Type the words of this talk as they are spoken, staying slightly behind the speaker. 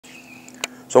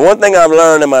So one thing I've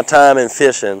learned in my time in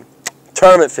fishing,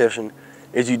 tournament fishing,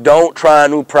 is you don't try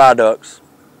new products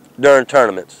during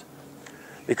tournaments,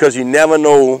 because you never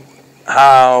know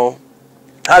how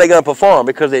they're gonna perform,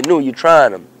 because they knew you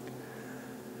trying them.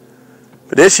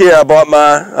 But this year I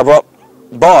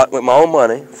bought with my own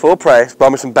money, full price,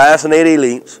 bought me some Bassinator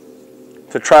Elites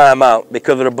to try them out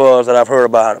because of the buzz that I've heard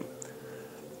about them.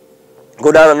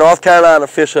 Go down to North Carolina,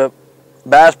 fish a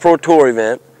Bass Pro Tour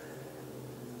event,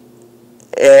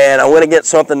 and I went and get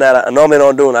something that I normally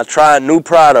don't do, and I tried a new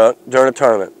product during the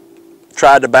tournament.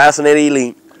 Tried the Bassinator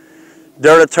Elite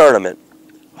during the tournament,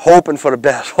 hoping for the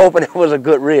best, hoping it was a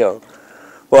good reel.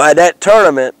 Well, at that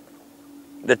tournament,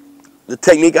 the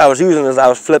technique I was using is I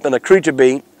was flipping a creature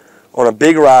bait on a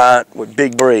big rod with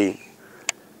big braid.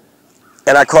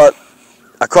 And I caught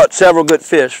several good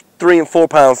fish, 3 and 4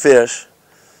 pound fish,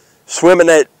 swimming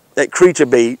that creature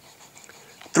bait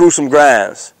through some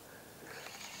grass.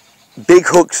 Big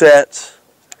hook sets,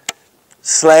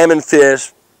 slamming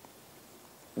fish,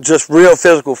 just real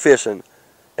physical fishing.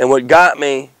 And what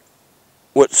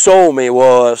sold me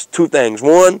was 2 things.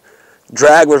 1,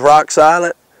 drag was rock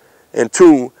solid, and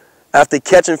 2, after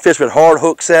catching fish with hard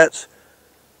hook sets,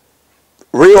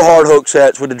 real hard hook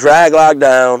sets with the drag locked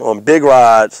down on big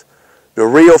rods, the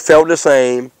reel felt the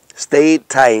same, stayed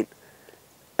tight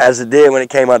as it did when it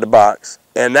came out the box.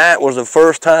 And that was the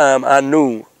first time I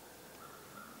knew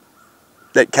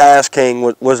that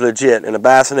KastKing was legit, and the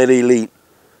Bassinator Elite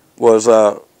was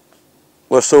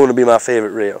soon to be my favorite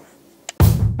reel.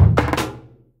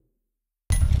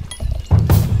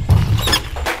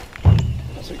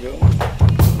 That's a good one.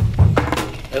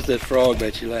 That's that frog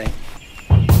that you like.